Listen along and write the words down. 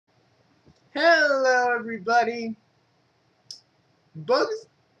Hello, everybody. Bugsy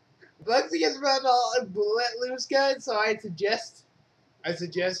is about to let loose, guys. So I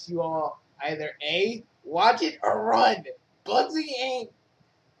suggest you all either A, watch it or run. Bugsy ain't.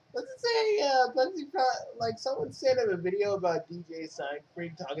 Let's say like someone said in a video about DJ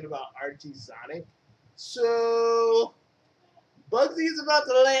SonicFreak talking about Archie Sonic. So Bugsy is about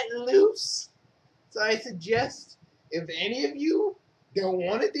to let loose. So I suggest if any of you don't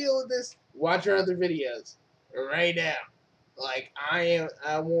want to deal with this, watch our other videos right now. Like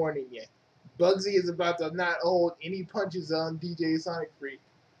I'm warning you. Bugsy is about to not hold any punches on DJ Sonic Freak.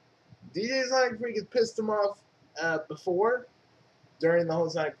 DJ Sonic Freak has pissed him off before during the whole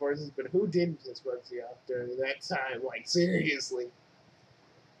Sonic Forces, but who didn't piss Bugsy off during that time? Like seriously,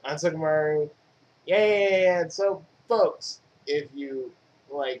 on Sukumaru. Yeah. So folks, if you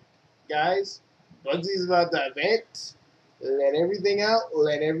like, guys, Bugsy's about to vent. Let everything out.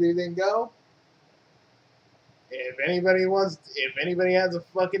 Let everything go. If anybody has a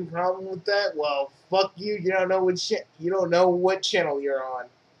fucking problem with that, well, fuck you. You don't know what channel you're on.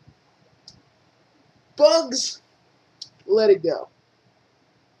 Bugs, let it go.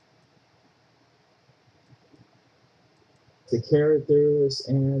 The characters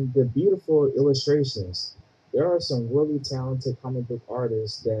and the beautiful illustrations. There are some really talented comic book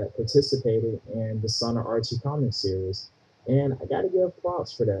artists that participated in the Son of Archie comic series. And I gotta give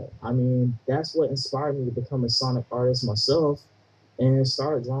props for that. I mean, that's what inspired me to become a Sonic artist myself and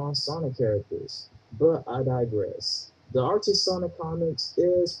start drawing Sonic characters. But I digress. The Archie Sonic comics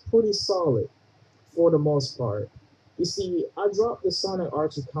is pretty solid for the most part. You see, I dropped the Sonic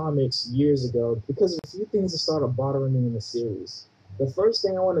Archie comics years ago because of a few things that started bothering me in the series. The first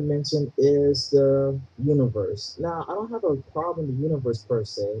thing I want to mention is the universe. Now, I don't have a problem with the universe per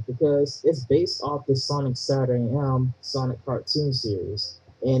se because it's based off the Sonic Saturday M Sonic cartoon series,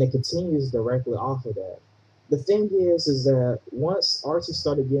 and it continues directly off of that. The thing is that once Archie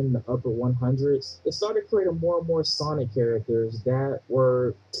started getting the upper 100s, it started creating more and more Sonic characters that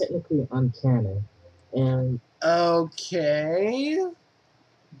were technically uncanon. And Okay,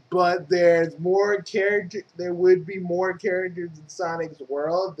 but there's more character. There would be more characters in Sonic's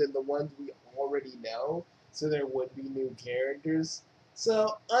world than the ones we already know. So there would be new characters.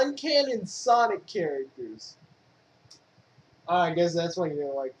 So uncanon Sonic characters. I guess that's why you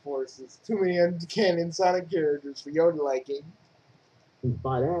didn't like Forces. Too many uncanon Sonic characters for your liking.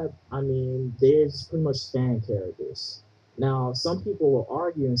 by that, I mean, they're just pretty much fan characters. Now, some people will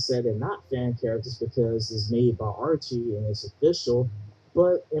argue and say they're not fan characters because it's made by Archie and it's official.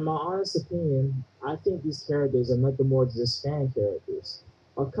 But in my honest opinion, I think these characters are nothing more than just fan characters.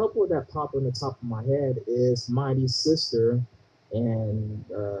 A couple that pop on the top of my head is Mighty's sister and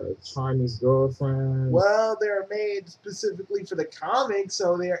Charmy's girlfriend. Well, they're made specifically for the comics,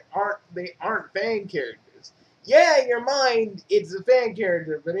 so they aren't fan characters. Yeah, in your mind, it's a fan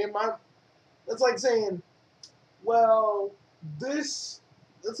character, but in my that's like saying, well, this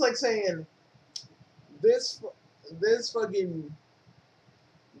that's like saying this this fucking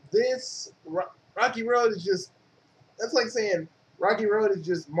this Rocky Road is just that's like saying Rocky Road is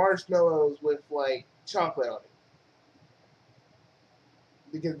just marshmallows with like chocolate on it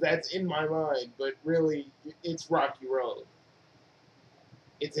because that's in my mind, but really it's Rocky Road.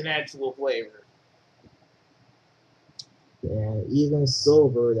 It's an actual flavor. And even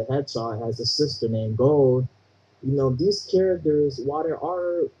Silver, the Hedgehog, has a sister named Gold. You know, these characters, while there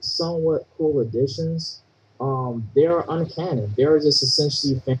are somewhat cool additions, they are uncanon. They are just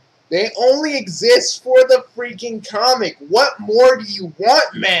essentially They only exist for the freaking comic. What more do you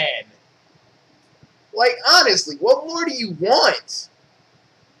want, man? Like, honestly, what more do you want?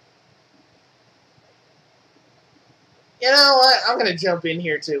 You know what? I'm gonna jump in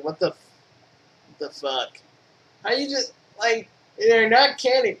here too. What the fuck? How you just like they're not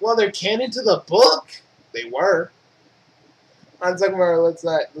canon? Well, they're canon to the book. They were. I'm talking about let's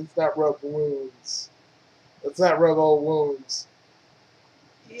not rub wounds. Let's not rub old wounds.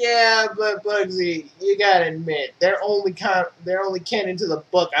 Yeah, but Bugsy, you gotta admit they're only canon to the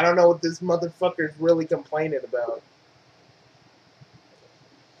book. I don't know what this motherfucker's really complaining about.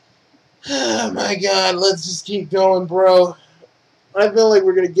 Oh my god, let's just keep going, bro. I feel like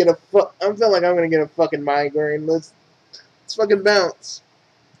I feel like I'm gonna get a fucking migraine. Let's fucking bounce.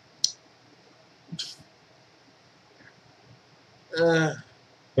 Uh,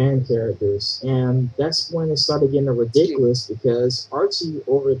 fan characters. And that's when it started getting ridiculous because Archie,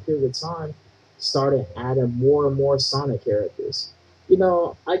 over a period of time, started adding more and more Sonic characters. You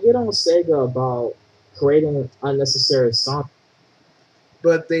know, I get on Sega about creating unnecessary Sonic.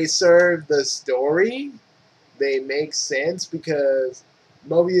 but they serve the story. They make sense because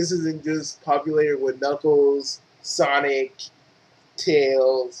Mobius isn't just populated with Knuckles, Sonic,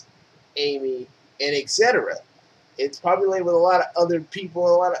 Tails, Amy, and etc. It's populated with a lot of other people,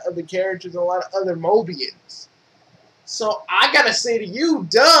 a lot of other characters, a lot of other Mobians. So I gotta say to you,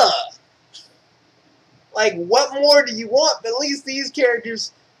 duh! Like, what more do you want? But at least these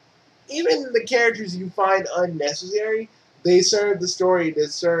characters, even the characters you find unnecessary, they serve the story, they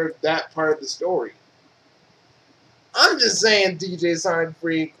serve that part of the story. I'm just saying, DJ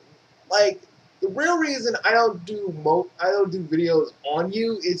SonicFreak, like, the real reason I don't do videos on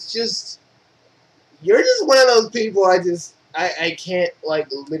you, it's just you're just one of those people I can't like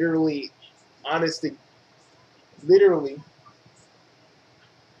literally honestly literally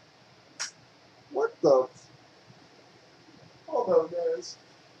what the hold on guys.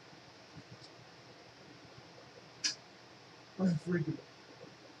 I'm freaking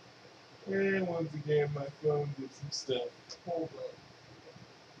and once again my phone did some stuff. Hold on.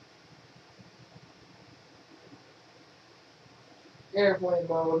 Airplane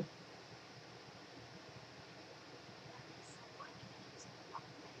mode.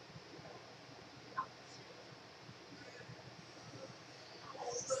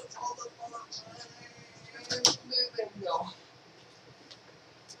 There we go.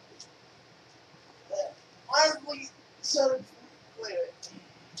 Honestly, so wait a minute.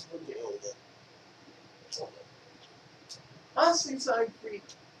 Okay, hold on. Hold on. Honestly, Sonic Freak,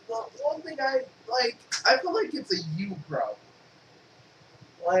 the one thing I feel like it's a you problem.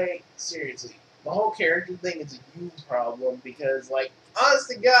 Like, seriously, the whole character thing is a you problem because, like, honest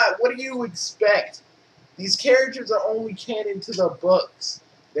to God, what do you expect? These characters are only canon to the books.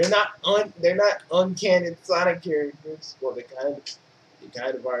 They're not uncanon Sonic characters. Well, they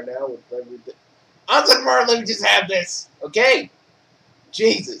kind of are now with everything. Onset Mar, let me just have this, okay?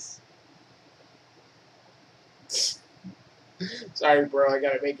 Jesus. Sorry, bro. I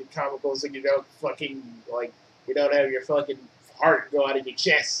gotta make it comical so you don't fucking like you don't have your fucking heart go out of your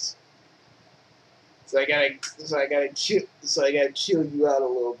chest. So I gotta chill you out a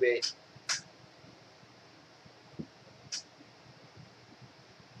little bit.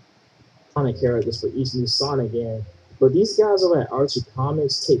 Sonic characters for each new Sonic game. But these guys over at Archie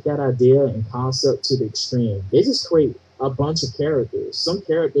Comics take that idea and concept to the extreme. They just create a bunch of characters. Some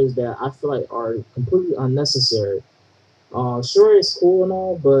characters that I feel like are completely unnecessary. Sure, it's cool and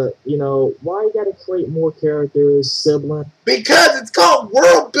all, but you know, why you gotta create more characters, sibling? Because it's called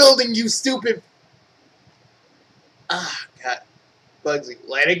world building, you stupid. Ah, God, Bugsy,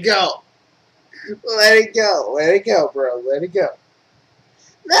 let it go. Let it go. Let it go, bro. Let it go.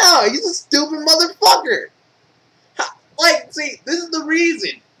 No, he's a stupid motherfucker. Like, see, this is the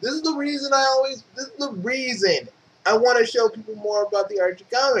reason. This is the reason I want to show people more about the Archie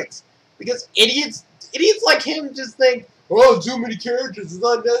comics. Because idiots like him just think, oh, too many characters is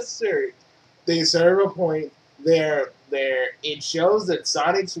unnecessary. They serve a point. It shows that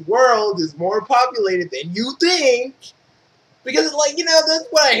Sonic's world is more populated than you think. Because, like, that's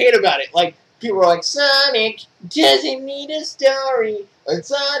what I hate about it. Like, people are like, Sonic doesn't need a story. And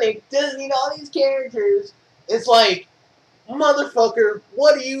Sonic doesn't need all these characters. It's like, motherfucker,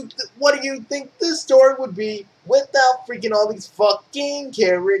 what do you think this story would be without freaking all these fucking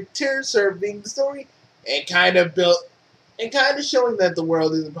characters serving the story and kind of showing that the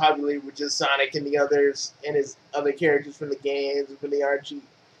world isn't populated with just Sonic and the others and his other characters from the games and from the Archie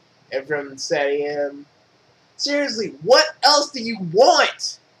and from Stadium. Seriously, what else do you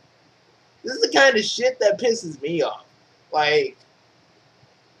want? This is the kind of shit that pisses me off. Like,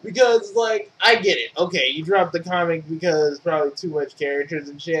 because, like, I get it. Okay, you dropped the comic because probably too much characters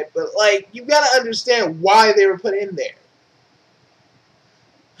and shit, but, like, you gotta understand why they were put in there.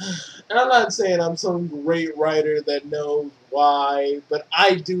 And I'm not saying I'm some great writer that knows why, but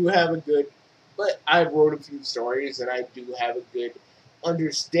I wrote a few stories and I do have a good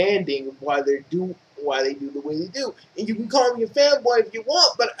understanding of why they do the way they do. And you can call me a fanboy if you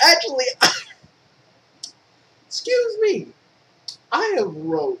want, but actually, excuse me, I have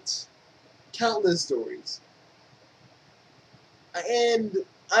wrote countless stories, and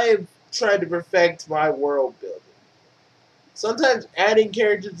I have tried to perfect my world building. Sometimes adding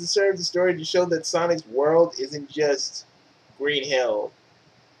characters to serve the story to show that Sonic's world isn't just Green Hill,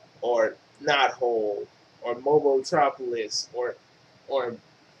 or Knothole, or Mobotropolis, or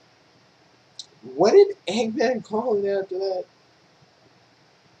what did Eggman call it after that?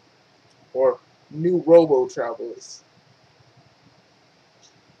 Or New Robotropolis.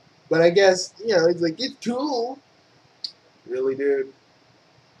 But I guess, it's like, it's cool. Really, dude.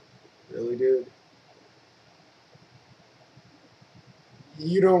 Really, dude.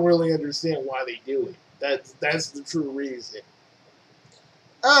 You don't really understand why they do it. That's the true reason.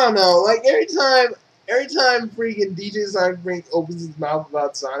 I don't know. Like every time freaking DJ SonicFreak opens his mouth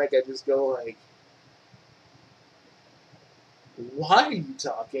about Sonic, I just go like, "Why are you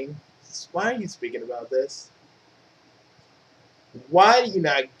talking? Why are you speaking about this? Why do you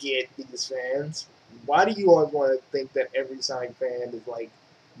not get these fans? Why do you always want to think that every Sonic fan is like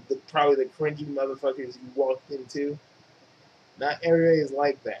probably the cringy motherfuckers you walked into? Not everybody is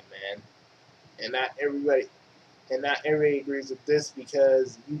like that, man, and not everybody agrees with this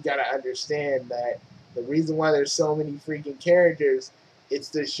because you gotta understand that the reason why there's so many freaking characters, it's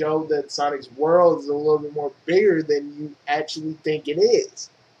to show that Sonic's world is a little bit more bigger than you actually think it is.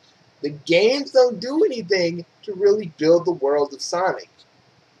 The games don't do anything to really build the world of Sonic.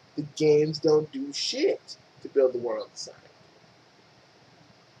 The games don't do shit to build the world of Sonic.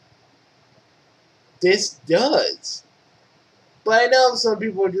 This does. But I know some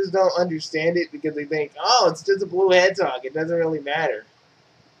people just don't understand it because they think, oh, it's just a blue hedgehog. It doesn't really matter.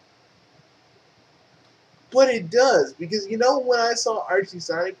 But it does, because when I saw Archie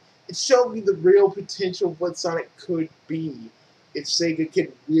Sonic, it showed me the real potential of what Sonic could be if Sega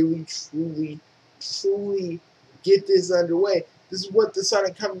could really, truly, truly get this underway. This is what the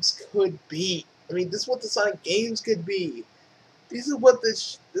Sonic comics could be. I mean, this is what the Sonic games could be. This is what the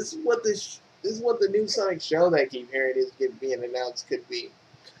new Sonic show that I keep hearing is being announced could be.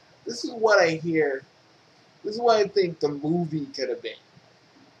 This is what I hear. This is what I think the movie could have been.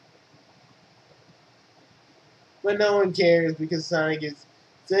 But no one cares because Sonic's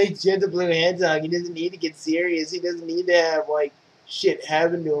just a blue hedgehog. He doesn't need to get serious. He doesn't need to have like shit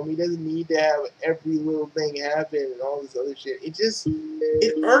happen to him. He doesn't need to have every little thing happen and all this other shit. It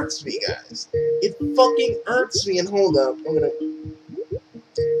irks me, guys. It fucking irks me. And hold up,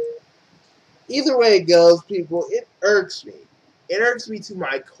 either way it goes, people, it irks me. It irks me to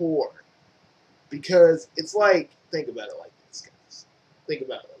my core because it's like, think about it like this, guys. Think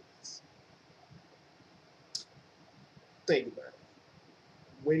about it like this. Think about it.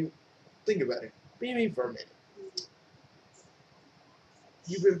 Think about it. Be me for a minute.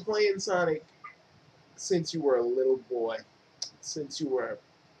 You've been playing Sonic since you were a little boy, since you were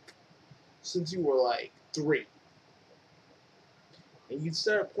like 3, and you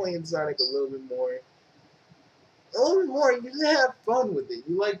start playing Sonic a little bit more. You just have fun with it.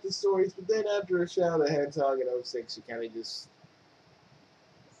 You like the stories, but then after a Shadow the Hedgehog in '06, you kind of just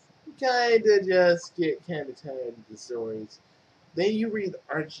get kind of tired of the stories. Then you read the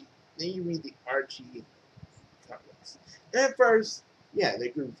Archie comics. And at first, yeah, they're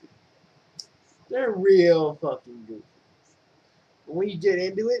goofy. They're real fucking goofy. But when you get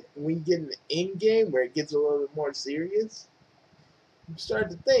into it, when you get in the end game where it gets a little bit more serious, you start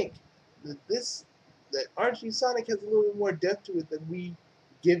to think that Archie Sonic has a little bit more depth to it than we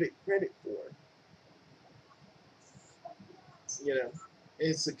give it credit for. You know,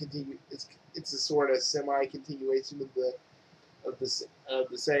 it's a sort of semi continuation of the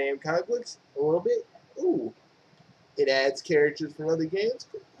same comic books a little bit. Ooh, it adds characters from other games.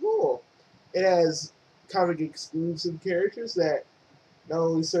 Cool. It has comic exclusive characters that not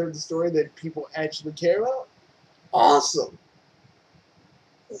only serve the story that people actually care about. Awesome.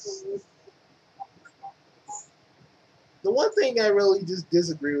 The one thing I really just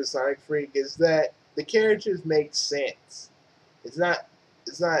disagree with Sonic Freak is that the characters make sense. It's not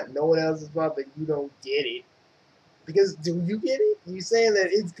no one else's fault that you don't get it. Because do you get it? You saying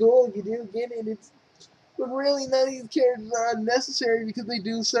that it's cool, you do get it, but really none of these characters are unnecessary because they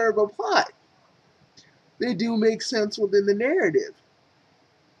do serve a plot. They do make sense within the narrative.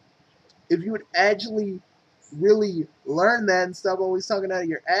 If you would actually really learn that and stop always talking out of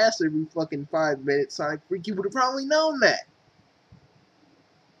your ass every fucking 5 minutes, Sonic Freak, you would have probably known that.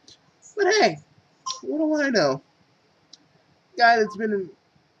 But hey, what do I know? Guy that's been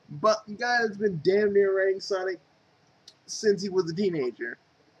damn near writing Sonic since he was a teenager.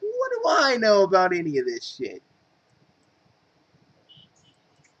 What do I know about any of this shit?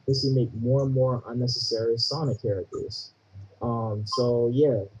 Is he make more and more unnecessary Sonic characters. So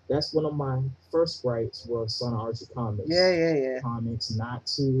yeah, that's one of my first gripes with Sonic Archie comics. Yeah. Comics not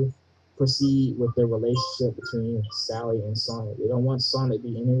to proceed with the relationship between Sally and Sonic. They don't want Sonic to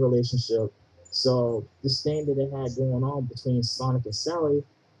be in a relationship. So this thing that they had going on between Sonic and Sally,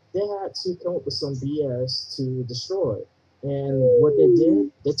 they had to come up with some BS to destroy it. And what they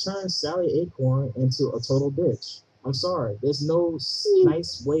did, they turned Sally Acorn into a total bitch. I'm sorry. There's no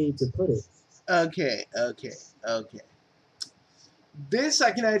nice way to put it. Okay. This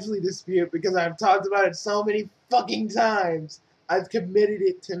I can actually dispute because I've talked about it so many fucking times. I've committed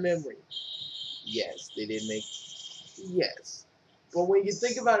it to memory. Yes, they did make. Yes. But when you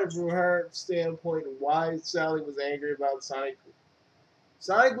think about it from her standpoint, why Sally was angry about Sonic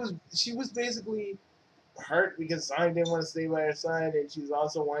She was basically hurt because Sonic didn't want to stay by her side, and she was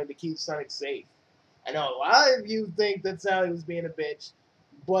also wanting to keep Sonic safe. I know a lot of you think that Sally was being a bitch,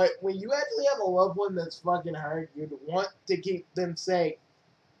 but when you actually have a loved one that's fucking hurt, you'd want to keep them safe.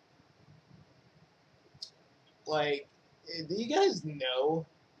 Like, do you guys know?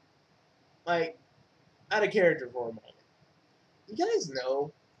 Like, out of character for a moment. You guys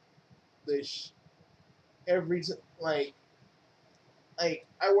know this every like I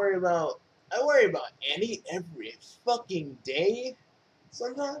worry about Annie every fucking day.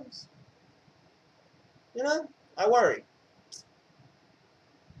 Sometimes, you know, I worry.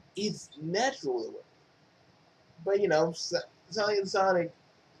 It's natural to worry, but you know, Sally and Sonic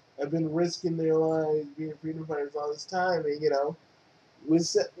have been risking their lives being freedom fighters all this time, and you know, with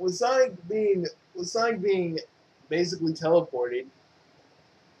Sonic being basically teleported,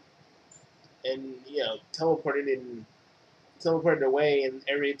 and you know, teleported away, and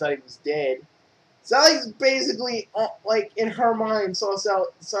everybody thought he was dead. Sally's basically like in her mind saw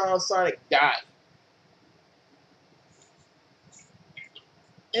Sonic die,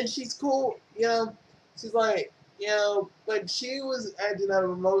 and she's cool, you know. She's like, you know, but she was acting out of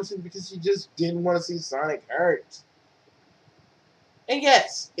emotion because she just didn't want to see Sonic hurt. And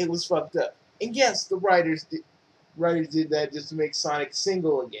yes, it was fucked up. And yes, the writers did that just to make Sonic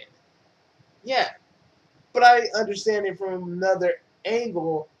single again. Yeah, but I understand it from another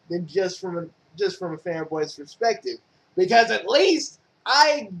angle than just from a fanboy's perspective, because at least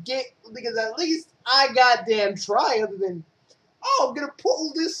I goddamn try, other than, oh, I'm gonna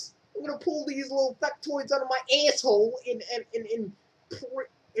pull these little factoids out of my asshole and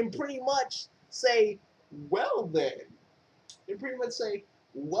pretty much say, well then, and pretty much say,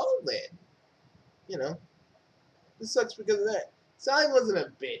 well then, you know, this sucks because of that. Sally wasn't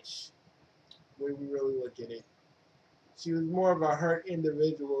a bitch when we really look at it. She was more of a hurt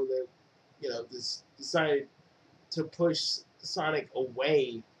individual that, you know, just decided to push Sonic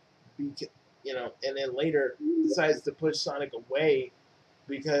away, because, you know, and then later decides to push Sonic away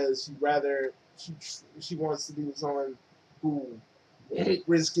because she wants to be with someone who won't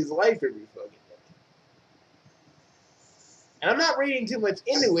risk his life every fucking day. And I'm not reading too much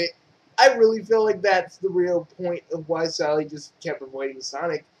into it. I really feel like that's the real point of why Sally just kept avoiding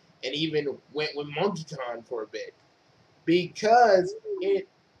Sonic and even went with MonkeyCon for a bit. Because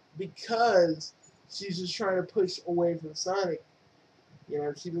because she's just trying to push away from Sonic. You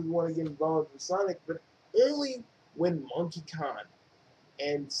know, she doesn't want to get involved with Sonic, but only when MonkeyCon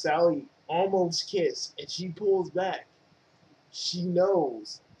and Sally almost kiss and she pulls back, she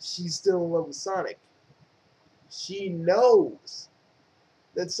knows she's still in love with Sonic. She knows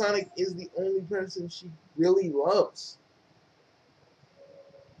that Sonic is the only person she really loves.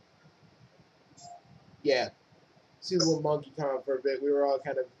 Yeah, she was with MonkeyCon for a bit. We were all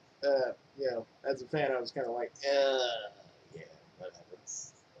kind of, you know, as a fan, I was kind of like, yeah, whatever.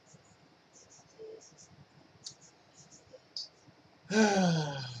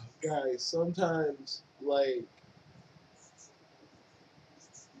 Guys, sometimes, like,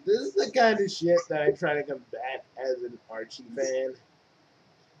 this is the kind of shit that I try to combat as an Archie fan,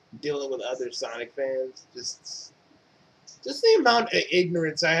 dealing with other Sonic fans. Just the amount of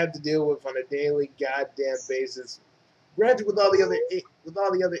ignorance I have to deal with on a daily goddamn basis. Granted, with all the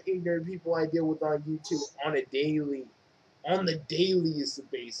other ignorant people I deal with on YouTube on the dailiest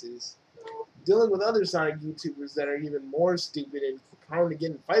basis, dealing with other Sonic YouTubers that are even more stupid and prone to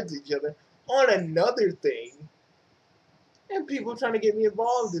getting fights with each other on another thing, and people trying to get me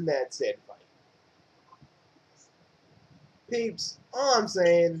involved in that said fight. Peeps, all I'm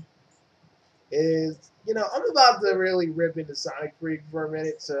saying is, you know, I'm about to really rip into SonicFreak for a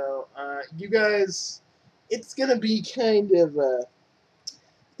minute, so you guys, it's gonna be kind of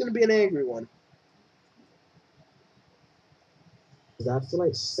it's gonna be an angry one. I feel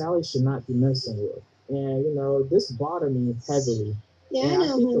like Sally should not be messing with. And you know, this bothered me heavily. Yeah, and I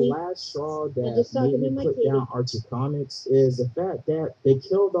know, think honey. The last straw that made me put down Archie Comics is the fact that they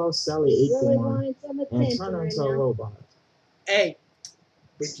killed off Sally Acorn and turned her into a robot. Hey,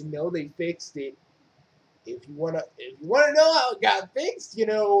 but you know they fixed it. If you wanna know how it got fixed, you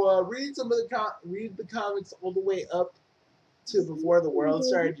know, read the comics all the way up to before the world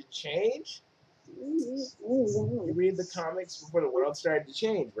started to change. You read the comics before the world started to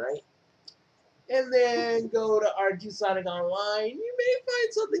change, right? And then go to Archie Sonic Online. You may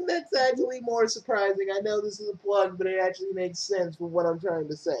find something that's actually more surprising. I know this is a plug, but it actually makes sense for what I'm trying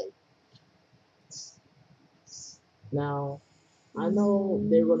to say. Now, I know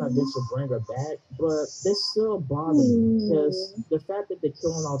they're gonna eventually bring her back, but they still bother me because the fact that they're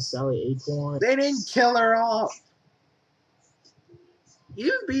killing off Sally Acorn. They didn't kill her off.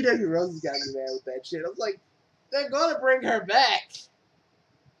 Even BW Rose got me mad with that shit. I was like, they're gonna bring her back.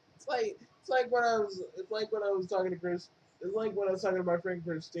 It's like when I was talking to Chris. It's like when I was talking to my friend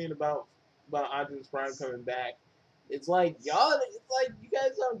Christine about Optimus Prime coming back. It's like y'all. It's like you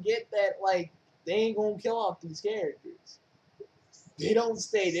guys don't get that. Like they ain't gonna kill off these characters. They don't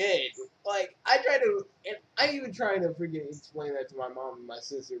stay dead. Like I try to, and I even try to freaking explain that to my mom and my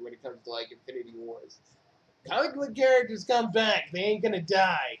sister when it comes to like Infinity Wars. Comic book characters come back. They ain't gonna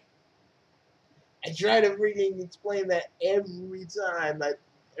die. I try to freaking explain that every time I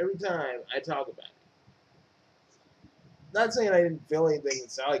talk about it. Not saying I didn't feel anything when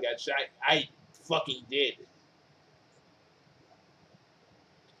Sally got shot. I fucking did.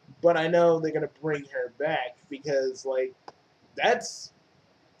 But I know they're gonna bring her back because like that's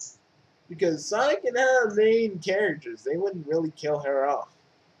because Sonic and her are main characters. They wouldn't really kill her off.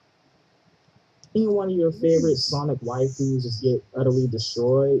 Seeing one of your favorite Sonic waifus just get utterly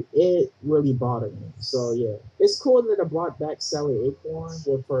destroyed, it really bothered me. So yeah, it's cool that it brought back Sally Acorn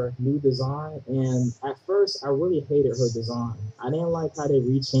with her new design. And at first, I really hated her design. I didn't like how they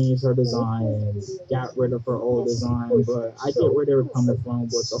rechanged her design and got rid of her old design. But I get where they were coming from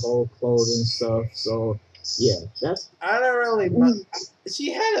with the whole clothing stuff. So yeah, that's. I don't really mind.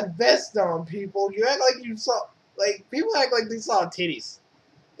 She had a vest on, people. You act like you saw, like, people act like they saw titties.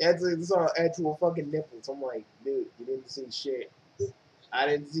 They saw actual fucking nipples. I'm like, dude, you didn't see shit. I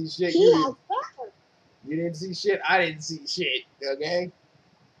didn't see shit. You didn't see shit. I didn't see shit. Okay?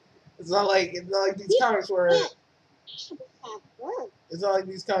 It's not like these comics were. It's not like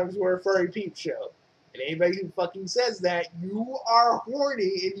these comics were a furry peep show. And anybody who fucking says that, you are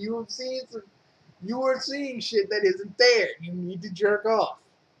horny and you are seeing shit that isn't there. You need to jerk off.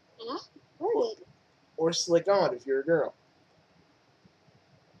 Or slick on if you're a girl.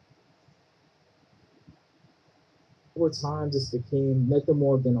 Over time just became nothing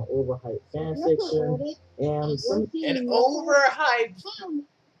more than an overhyped fan fiction and some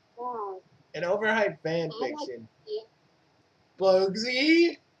An overhyped fan fiction.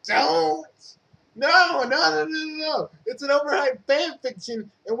 Bugsy, don't. No. It's an overhyped fan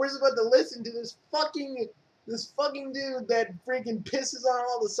fiction, and we're supposed to listen to this fucking dude that freaking pisses on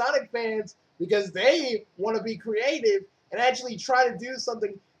all the Sonic fans because they want to be creative and actually try to do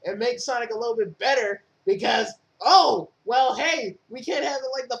something and make Sonic a little bit better because, oh, well, hey, we can't have it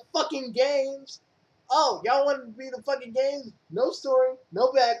like the fucking games. Oh, y'all want to be the fucking games? No story,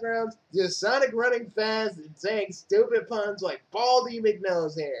 no backgrounds, just Sonic running fast and saying stupid puns like Baldy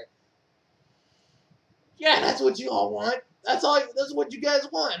McNose hair. Yeah, that's what you all want. That's what you guys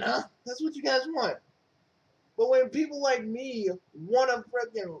want, huh? That's what you guys want. But when people like me wanna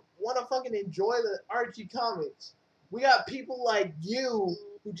fucking enjoy the Archie comics, we got people like you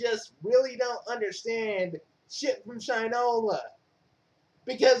who just really don't understand shit from Shinola.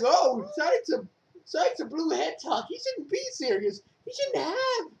 Because Sonic's a blue head talk. He shouldn't be serious. He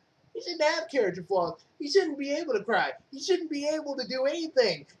shouldn't have character flaws. He shouldn't be able to cry. He shouldn't be able to do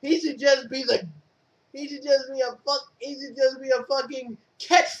anything. He should just be a fucking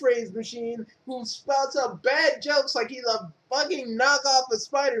catchphrase machine who spouts out bad jokes like he's a fucking knockoff of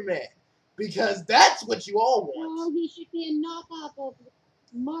Spider-Man. Because that's what you all want. No, he should be a knockoff of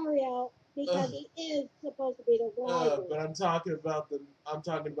Mario because he is supposed to be the rival. But I'm talking about the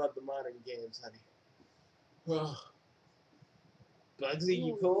modern games, honey. Bugsy,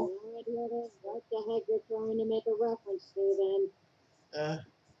 you cool? What the heck you're trying to make a reference to then?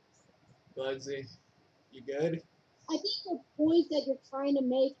 Bugsy, you good? I think the point that you're trying to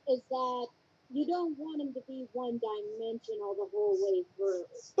make is that you don't want him to be one-dimensional the whole way through.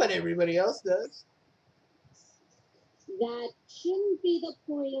 But everybody else does. That shouldn't be the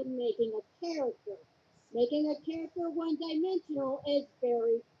point of making a character. Making a character one-dimensional is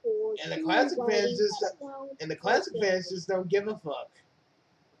very poor. And the classic fans just don't give a fuck.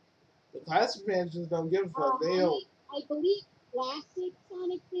 The classic fans just don't give a fuck. They don't. I believe classic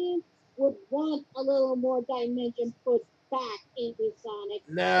Sonic fans would want a little more dimension put back into Sonic.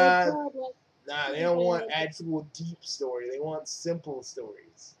 Nah, they don't want actual deep story. They want simple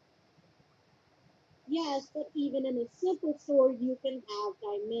stories. Yes, but even in a simple story, you can have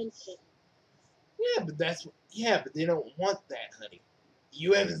dimension. Yeah, but they don't want that, honey.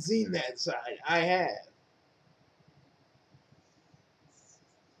 You haven't seen that side. I have.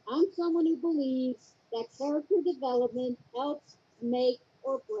 I'm someone who believes that character development helps make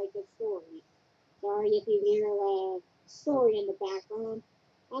or break a story. Sorry if you hear a story in the background.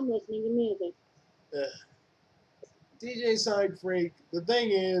 I'm listening to music. DJ SonicFreak, the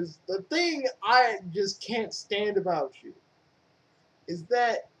thing I just can't stand about you is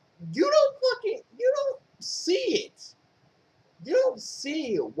that you don't see it. You don't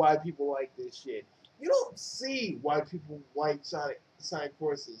see why people like this shit. You don't see why people like Sonic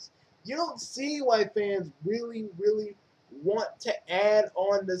Forces. You don't see why fans really, really want to add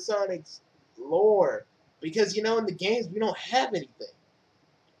on to Sonic's lore. Because you know in the games we don't have anything.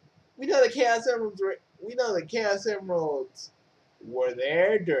 We know the Chaos Emeralds were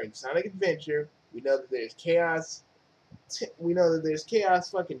there during Sonic Adventure. We know that there's we know that there's chaos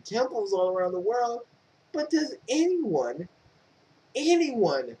fucking temples all around the world. But does anyone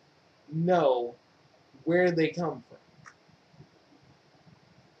know where they come from?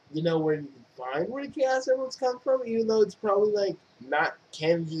 You know where you can find where the Chaos Emeralds come from, even though it's probably like not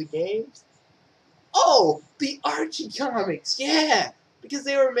canon to the games? Oh, the Archie comics, yeah! Because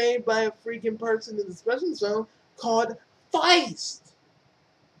they were made by a freaking person in the special zone called Feist.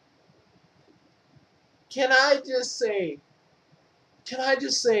 Can I just say,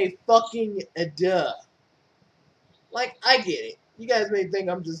 fucking a duh? Like, I get it. You guys may think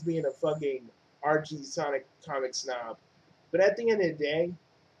I'm just being a fucking Archie Sonic comic snob. But at the end of the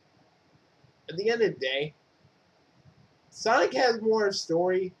day, Sonic has more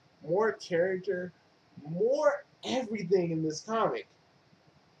story, more character, more everything in this comic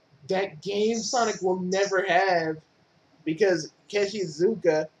that game Sonic will never have because Keshi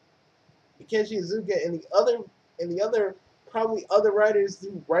Iizuka and the other probably other writers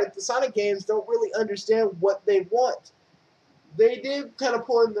who write the Sonic games don't really understand what they want. They did kind of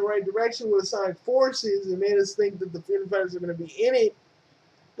pull in the right direction with Sonic Forces and made us think that the Freedom Fighters are going to be in it.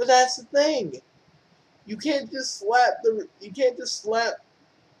 But that's the thing. You can't just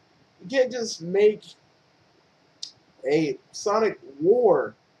make a Sonic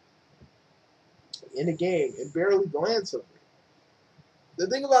war in a game and barely glance over it. The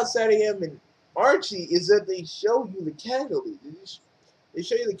thing about Sadie M and Archie is that they show you the casualties. They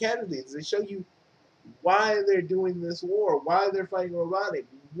show you the casualties. They show you why they're doing this war, why they're fighting Robotnik,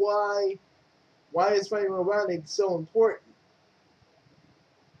 why is fighting Robotnik so important.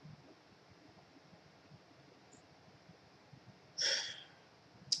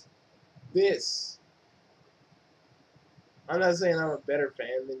 This, I'm not saying I'm a better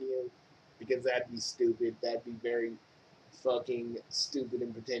fan than you, because that'd be stupid. That'd be very fucking stupid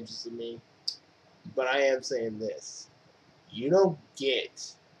and pretentious of me. But I am saying this. You don't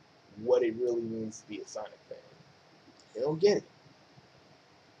get what it really means to be a Sonic fan. You don't get it.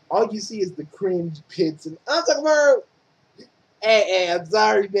 All you see is the cringe pits and I'm talking about. Hey, I'm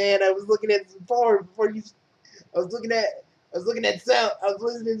sorry, man. I was looking at some porn before you. I was looking at sound. I was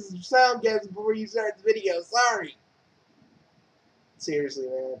listening to some sound gaps before you started the video. Sorry. Seriously,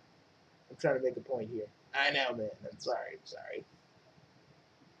 man. I'm trying to make a point here. I know, man. I'm sorry.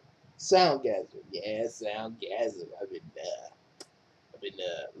 Soundgasm. Yeah, Soundgasm. I've been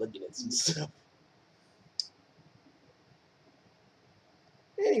looking at some stuff.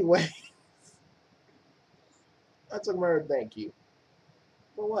 Anyway, that's a word. Thank you.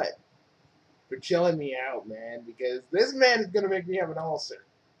 For what? For chilling me out, man. Because this man is gonna make me have an ulcer.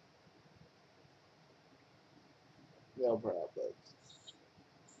 No problem.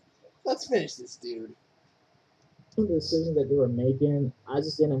 Let's finish this, dude. The decisions that they were making, I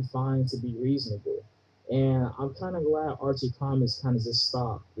just didn't find to be reasonable. And I'm kind of glad Archie Comics kind of just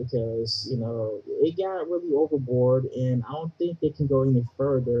stopped because, it got really overboard, and I don't think they can go any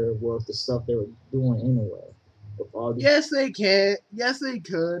further with the stuff they were doing anyway. With all these Yes, they can. Yes, they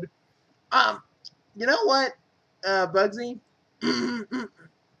could. You know what, Bugsy?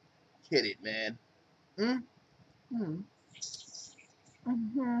 Hit it, man. Mm-hmm.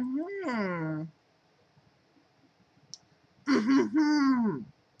 Mm-hmm. Mm-hmm.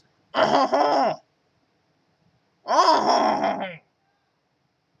 Oh, oh,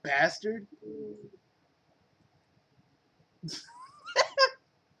 bastard!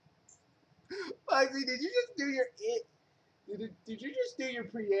 Bugsy, did you just do your Did you just do your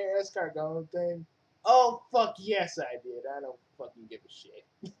Pierre Escargot thing? Oh fuck yes, I did. I don't fucking give a shit.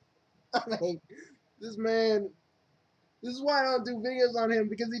 I mean, this man. This is why I don't do videos on him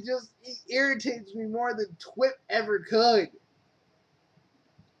because he irritates me more than Twip ever could.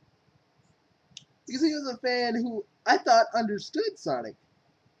 Because he was a fan who I thought understood Sonic.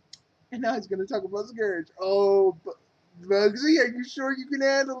 And now he's going to talk about Scourge. Oh, Bugsy, are you sure you can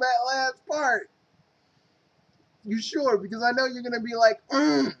handle that last part? You sure? Because I know you're going to be like,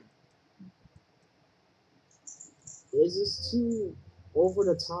 It's just too over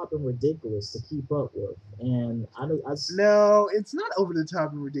the top and ridiculous to keep up with. And No, it's not over the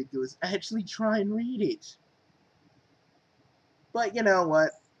top and ridiculous. Actually, try and read it. But you know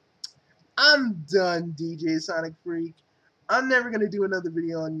what? I'm done, DJ Sonic I'm never going to do another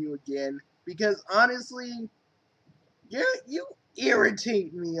video on you again. Because honestly, You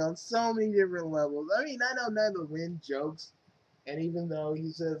irritate me on so many different levels. I mean, I know none of Win jokes, and even though he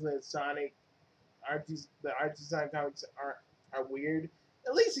says that the Archie Sonic comics are weird,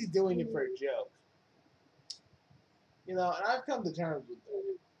 at least he's doing it for a joke. You know, and I've come to terms with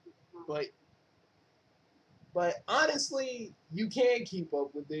that. But honestly, you can keep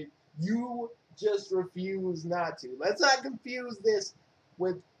up with it. You just refuse not to. Let's not confuse this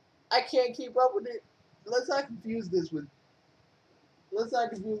with I can't keep up with it. Let's not confuse this with let's not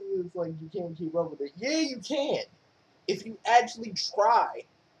confuse this like you can't keep up with it. Yeah, you can. If you actually try.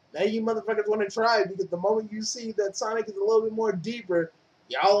 Now you motherfuckers want to try because the moment you see that Sonic is a little bit more deeper,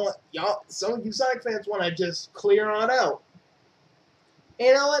 some of you Sonic fans want to just clear on out. And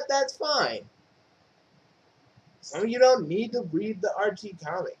you know what? That's fine. Some of you don't need to read the Archie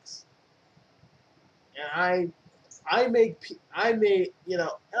comics, and and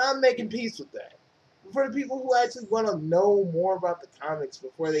I'm making peace with that. For the people who actually want to know more about the comics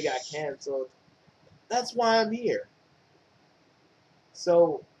before they got canceled, that's why I'm here.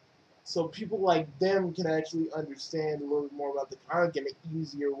 So people like them can actually understand a little bit more about the comic in an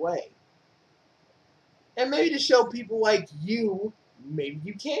easier way. And maybe to show people like you, maybe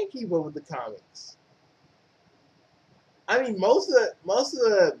you can keep up with the comics. I mean, most of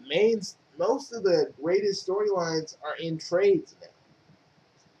the greatest storylines are in trades now,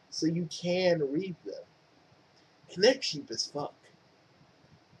 so you can read them, and they're cheap as fuck.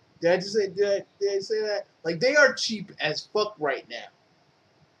 Did I say that? Like they are cheap as fuck right now.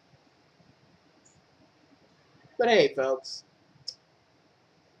 But hey, folks.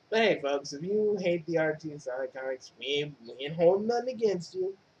 If you hate the Archie and Sonic comics, we ain't holding nothing against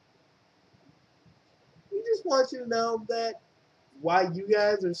you. We just want you to know that why you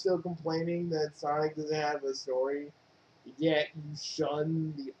guys are still complaining that Sonic doesn't have a story, yet you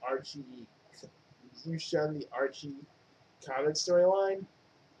shun the Archie comic storyline.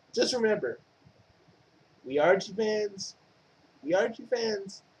 Just remember, we Archie fans,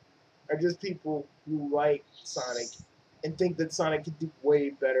 are just people who like Sonic and think that Sonic can do way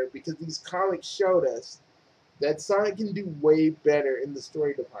better because these comics showed us that Sonic can do way better in the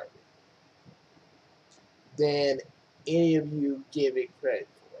story department than any of you give it credit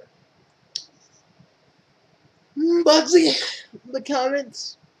for. Bugsy, the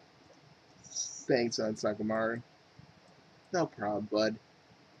comments. Thanks, on Sakamari. No problem, bud.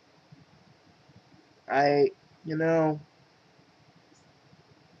 I, you know,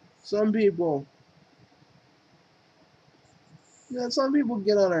 some people, some people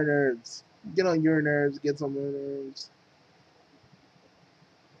get on our nerves. Get on your nerves, gets on my nerves.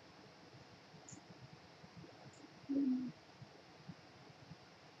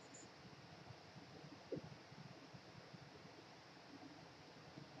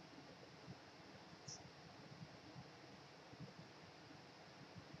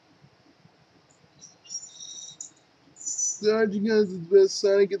 The Archie Guns is the best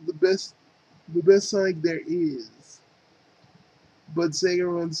Sonic is the best Sonic there is. But Sega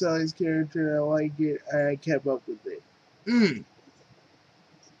runs Sonic's character, I like it, I kept up with it.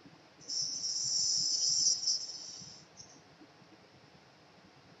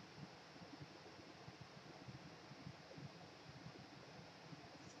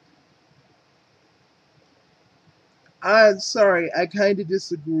 I'm sorry, I kind of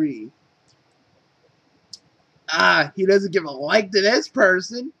disagree. He doesn't give a like to this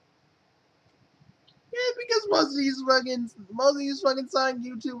person. Yeah, because most of these fucking Sonic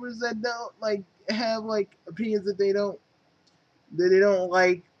YouTubers that don't like have like opinions that they don't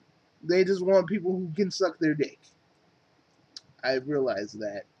like, they just want people who can suck their dick. I realize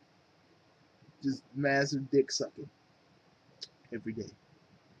that. Just massive dick sucking every day.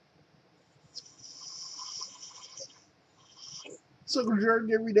 Circle jerk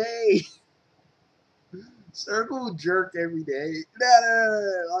every day. Circle jerk every day.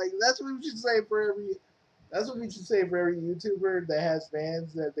 No. Like that's what we should say for every. That's what we should say for every YouTuber that has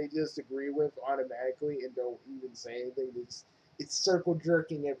fans that they just agree with automatically and don't even say anything. It's circle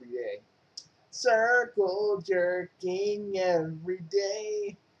jerking every day. Circle jerking every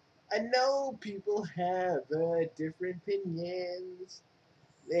day. I know people have different opinions.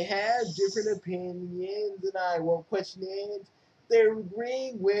 They have different opinions, and I won't question it. They're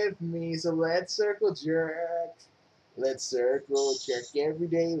agreeing with me, so let's circle jerk. Let's circle jerk every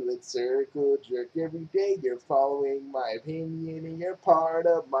day. Let's circle jerk every day. You're following my opinion, and you're part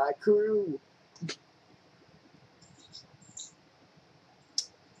of my crew.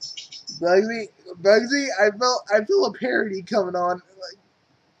 Bugsy, I feel a parody coming on. Like,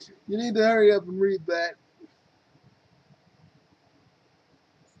 you need to hurry up and read that.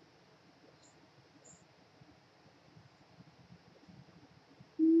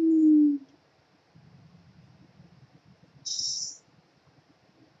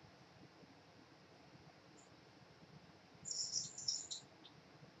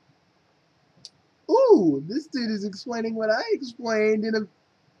 this dude is explaining what I explained in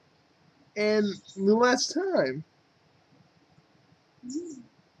the last time.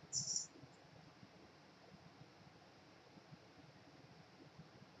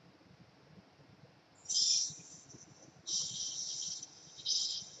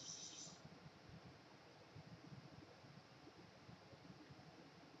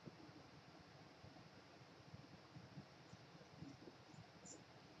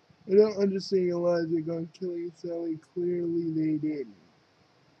 I don't understand your logic on killing Sally. Clearly they didn't.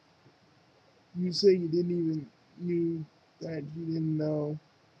 You say that you didn't know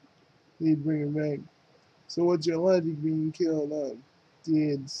they'd bring her back. So what's your logic being killed up?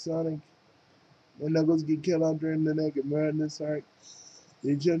 Did Sonic and Knuckles get killed off during the Naked Madness arc?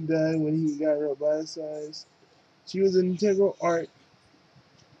 Did Chuck die when he got roboticized? She was an integral arc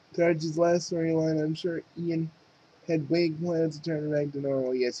to Archie's last storyline. I'm sure Ian had big plans to turn her back to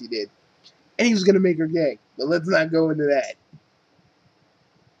normal. Yes, he did. And he was going to make her gay. But let's not go into that.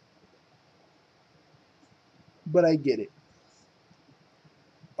 But I get it.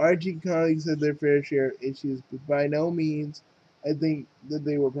 Archie colleagues had their fair share of issues, but by no means I think that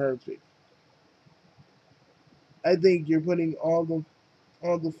they were perfect. I think you're putting all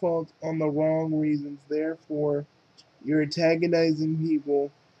the fault on the wrong reasons. Therefore, you're antagonizing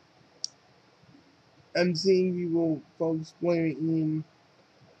people. I'm seeing folks blaming Ian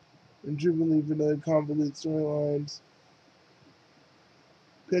and Jubilee for the convoluted storylines.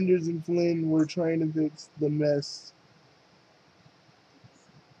 Penders and Flynn were trying to fix the mess.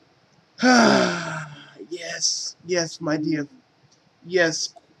 Yes, my dear.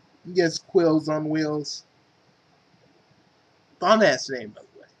 Yes, Quills on Wheels. Fun ass name, by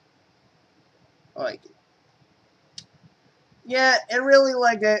the way. I like it. Yeah, and really,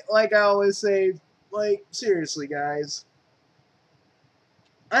 like I always say, like seriously, guys.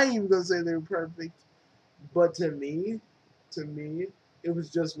 I ain't even gonna say they were perfect, but to me, it was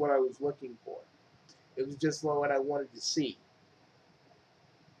just what I was looking for. It was just what I wanted to see.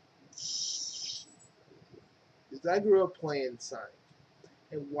 Because I grew up playing Sonic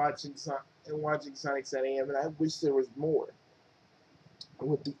and watching Sonic AM, and I wish there was more. And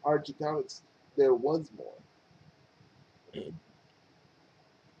with the Archie comics, there was more.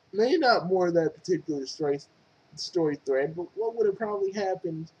 Maybe not more of that particular story thread, but what would have probably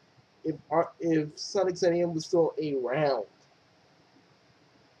happened if Sonic AM was still around?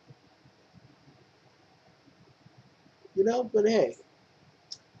 You know, but hey.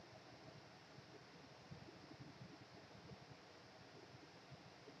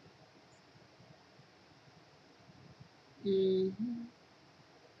 Mm-hmm.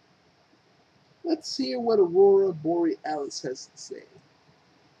 Let's hear what Aurora Borealis has to say.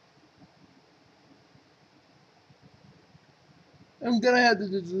 I'm gonna have to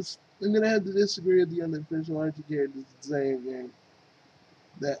disagree with the unofficial Archie characters design game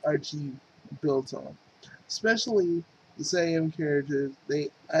that Archie built on, especially the same characters.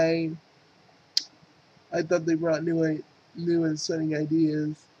 I thought they brought new and exciting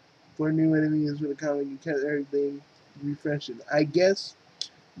ideas for new enemies for the comic and kept everything refreshing. I guess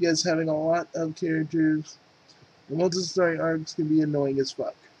yes, having a lot of characters and multi-story arcs can be annoying as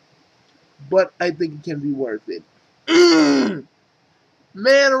fuck, but I think it can be worth it.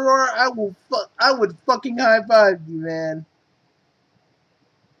 Man, Aurora, I would fucking high five you, man.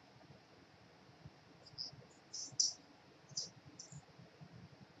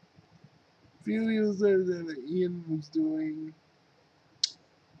 Few years later that Ian was doing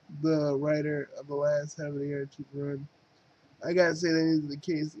the writer of the last half of the Archie run. I gotta say that is the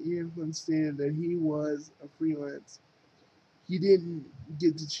case. Ian Flynn stated that he was a freelance. He didn't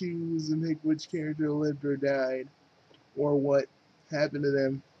get to choose and pick which character lived or died, or what happened to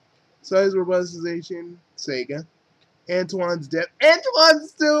them. So his robustization, Sega. Antoine's death. Antoine's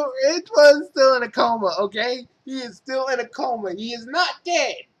still in a coma, okay? He is still in a coma. He is not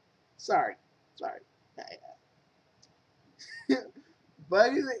dead. Sorry.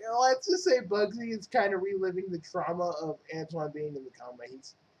 Bugsy, let's just say Bugsy is kind of reliving the trauma of Antoine being in the coma.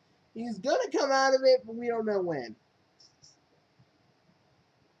 He's gonna come out of it, but we don't know when.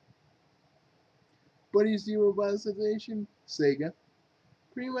 Buddy's Zero Robotization, Sega.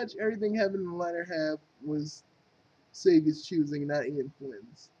 Pretty much everything happened in the latter half was Sega's choosing, not Ian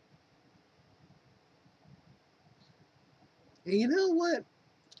Flynn's. And you know what?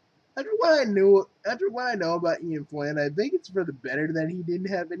 After what I know about Ian Flynn, I think it's for the better that he didn't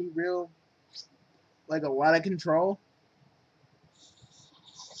have any real, like, a lot of control.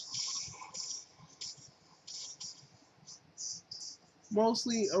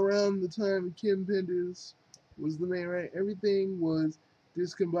 Mostly around the time Kim Penders was the main right, everything was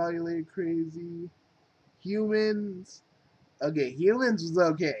discombobulated, crazy. Humans. Okay, Humans was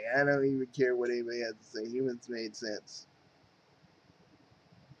okay. I don't even care what anybody has to say. Humans made sense.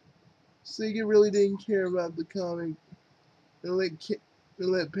 Sega really didn't care about the comic. They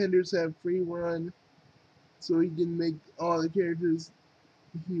let Penders have free run so he can make all the characters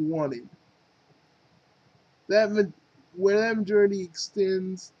he wanted. That where that majority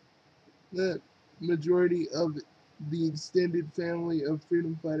extends, the majority of the extended family of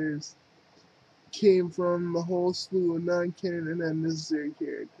freedom fighters came from a whole slew of non-canon and unnecessary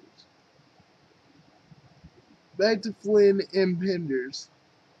characters. Back to Flynn and Penders.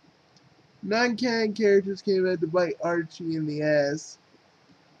 Non-canon characters came out to bite Archie in the ass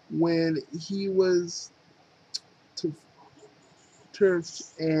when he was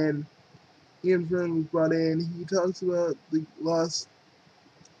turfed and Ian Fern was brought in. He talks about the lost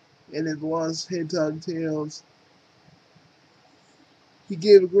and his lost Hedgehog Tales. He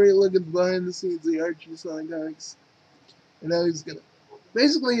gave a great look at the behind the scenes of the Archie Sonic comics, and how he's gonna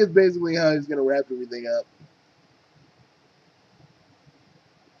basically how he's gonna wrap everything up.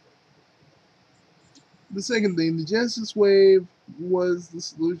 The second thing, the Genesis Wave was the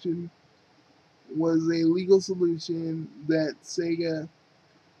solution, was a legal solution that Sega,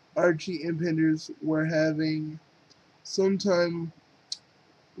 Archie, and Penders were having sometime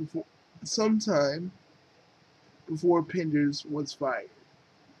before, sometime before Penders was fired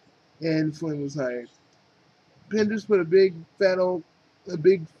and Flynn was hired. Penders put a big fat old a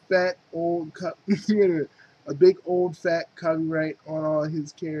big old fat copyright on all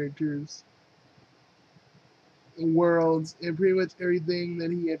his characters, worlds, and pretty much everything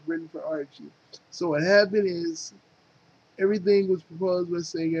that he had written for Archie. So what happened is everything was proposed by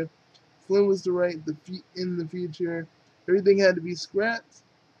Sega. Flynn was to write in the future. Everything had to be scrapped.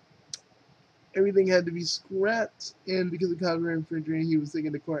 Everything had to be scrapped, and because of copyright infringement, he was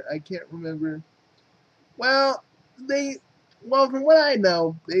taken to court. I can't remember. Well, from what I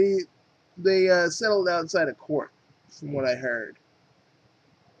know, they settled outside of court, from what I heard.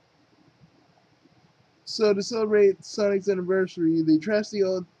 So to celebrate Sonic's anniversary, they trashed the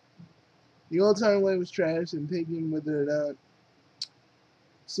old timeline was trashed and taken with it out.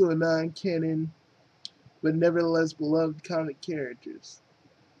 So a non-canon, but nevertheless beloved comic characters.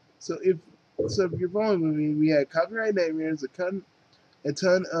 So if you're following with me, we had Copyright Nightmares, a ton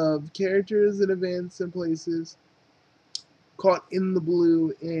of characters and events and places caught in the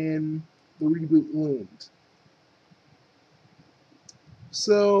blue, and the reboot loomed.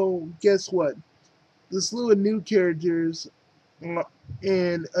 So guess what? The slew of new characters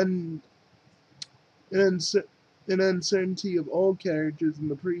and an uncertainty of old characters in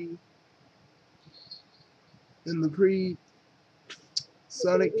the pre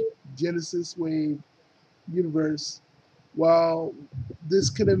Sonic Genesis Wave universe. While this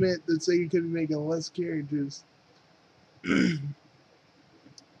could have meant that Sega could be making less characters, it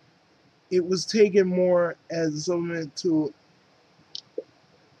was taken more as a supplement to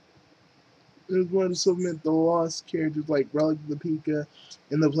it was more to supplement the lost characters like Relic of the Pika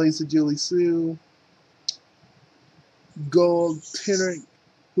in the place of Julie Sue, Gold, Tenor,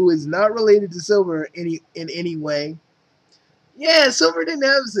 who is not related to Silver in any way. Yeah, Silver didn't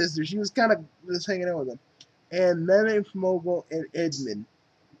have a sister. She was kind of just hanging out with him. And Nene Mogul and Edmund.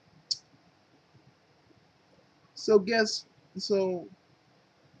 So guess so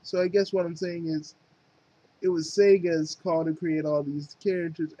so I guess what I'm saying is it was Sega's call to create all these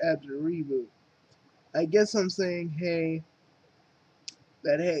characters after the reboot. I guess I'm saying hey,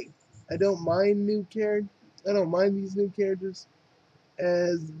 I don't mind I don't mind these new characters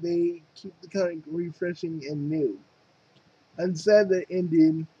as they keep the comic refreshing and new. I'm sad that it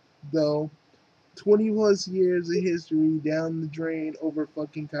ended though. 20 plus years of history down the drain over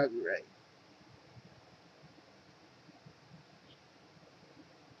fucking copyright.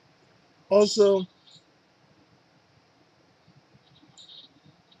 Also,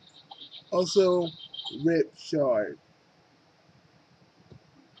 also, Rip Shard.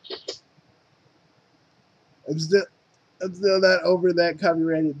 I'm still, I'm still not over that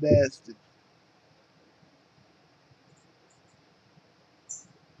copyrighted bastard.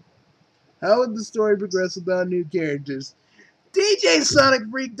 How would the story progress without new characters? DJ Sonic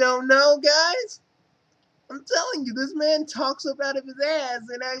Freak don't know, guys. I'm telling you, this man talks up out of his ass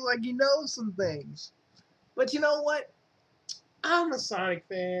and acts like he knows some things. But you know what? I'm a Sonic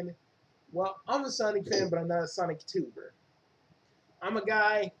fan. Well, I'm a Sonic fan, but I'm not a Sonic tuber. I'm a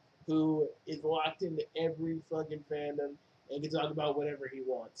guy who is locked into every fucking fandom and can talk about whatever he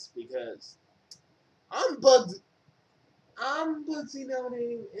wants because I'm Bugs. I'm Bugsy No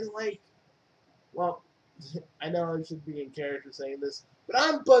Name and well, I know I should be in character saying this, but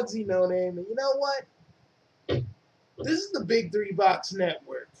I'm Bugsy No Name, and you know what? This is the Big Three Box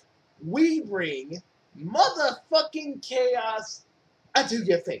Network. We bring motherfucking chaos into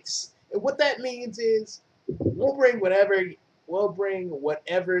your face. And what that means is we'll bring whatever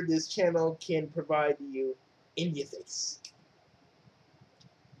this channel can provide you in your face.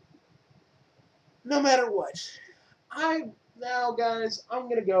 No matter what. Guys, I'm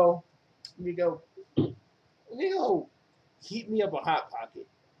gonna go heat me up a hot pocket.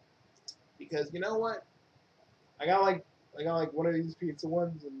 Because you know what? I got like one of these pizza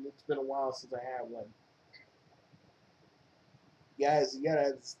ones, and it's been a while since I had one. Guys, you gotta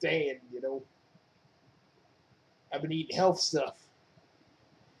understand, I've been eating health stuff,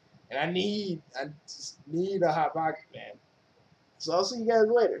 and I just need a hot pocket, man. So I'll see you guys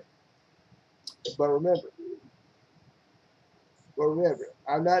later. But remember,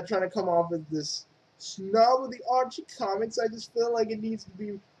 I'm not trying to come off as this snob of the Archie comics. I just feel like it needs to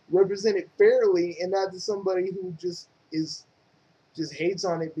be represented fairly, and not to somebody who just hates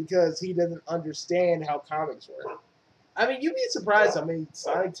on it because he doesn't understand how comics work. I mean, you'd be surprised how many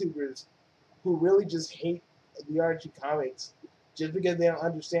Sonic tubers who really just hate the Archie comics just because they don't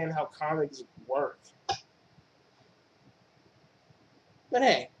understand how comics work. But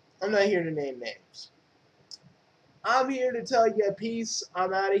hey, I'm not here to name names. I'm here to tell you a piece.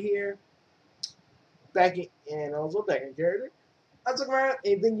 I'm out of here. Back in character. I'm talking about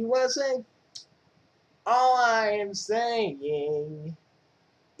anything you want to say. All I am saying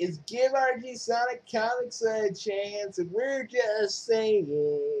is give Archie Sonic Comics a chance, and we're just saying,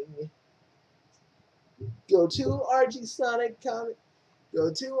 go to Archie Sonic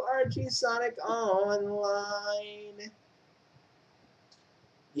Online.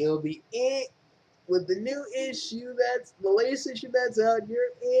 You'll be in with the new issue. That's the latest issue that's out.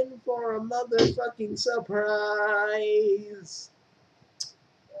 You're in for a motherfucking surprise,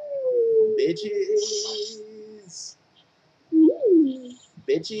 bitches.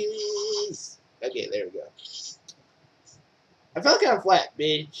 Bitches. Okay, there we go. I felt kind of flat.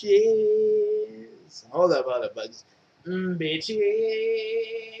 Bitches. Hold up, bugs. Bitches.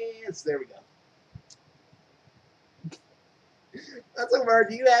 There we go. That's so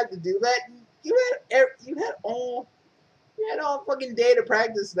hard. You had to do that. You had all fucking day to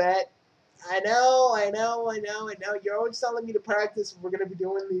practice that. I know. You're always telling me to practice if we're gonna be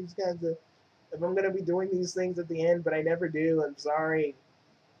doing these kinds of. If I'm gonna be doing these things at the end, but I never do. I'm sorry.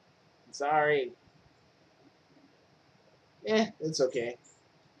 It's okay.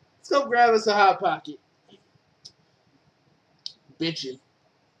 Let's go grab us a hot pocket. Bitchin',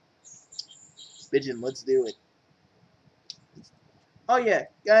 let's do it. Oh yeah,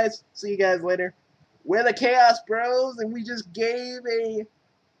 guys, see you guys later. We're the Chaos Bros, and we just gave a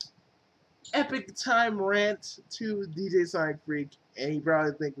epic time rant to DJ SonicFreak, and he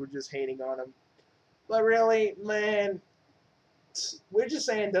probably think we're just hating on him. But really, man, we're just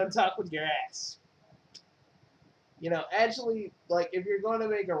saying don't talk with your ass. Actually, like, if you're going to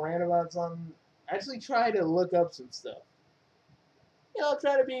make a rant about something, actually try to look up some stuff. If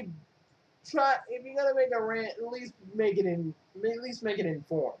you're gonna make a rant, at least make it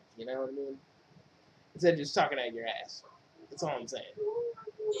informed. You know what I mean? Instead of just talking out your ass. That's all I'm saying.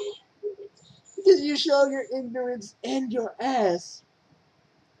 Because you show your ignorance and your ass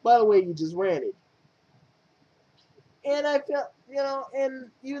by the way you just ranted. And I felt, and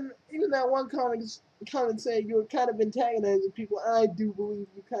even that one comment saying you were kind of antagonizing people, I do believe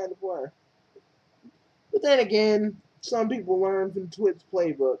you kind of were. But then again, some people learn from Twit's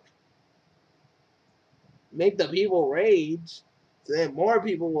playbook. Make the people rage, so then more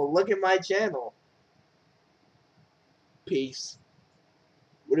people will look at my channel. Peace.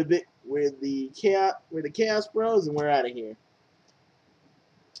 We're the Chaos Bros, and we're out of here.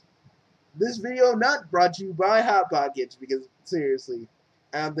 This video not brought to you by Hot Pockets, because seriously,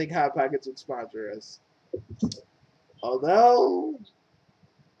 I don't think Hot Pockets would sponsor us. Although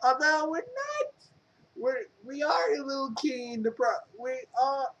we're not, we are a little keen to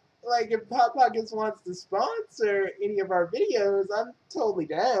like, if Hot Pockets wants to sponsor any of our videos, I'm totally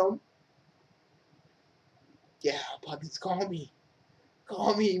down. Yeah, Hot Pockets, call me.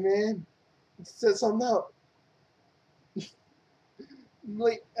 Call me, man. Set something up.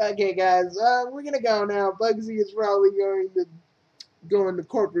 Okay, guys, we're gonna go now. Bugsy is probably going to go into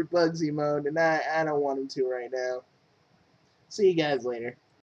corporate Bugsy mode, and I don't want him to right now. See you guys later.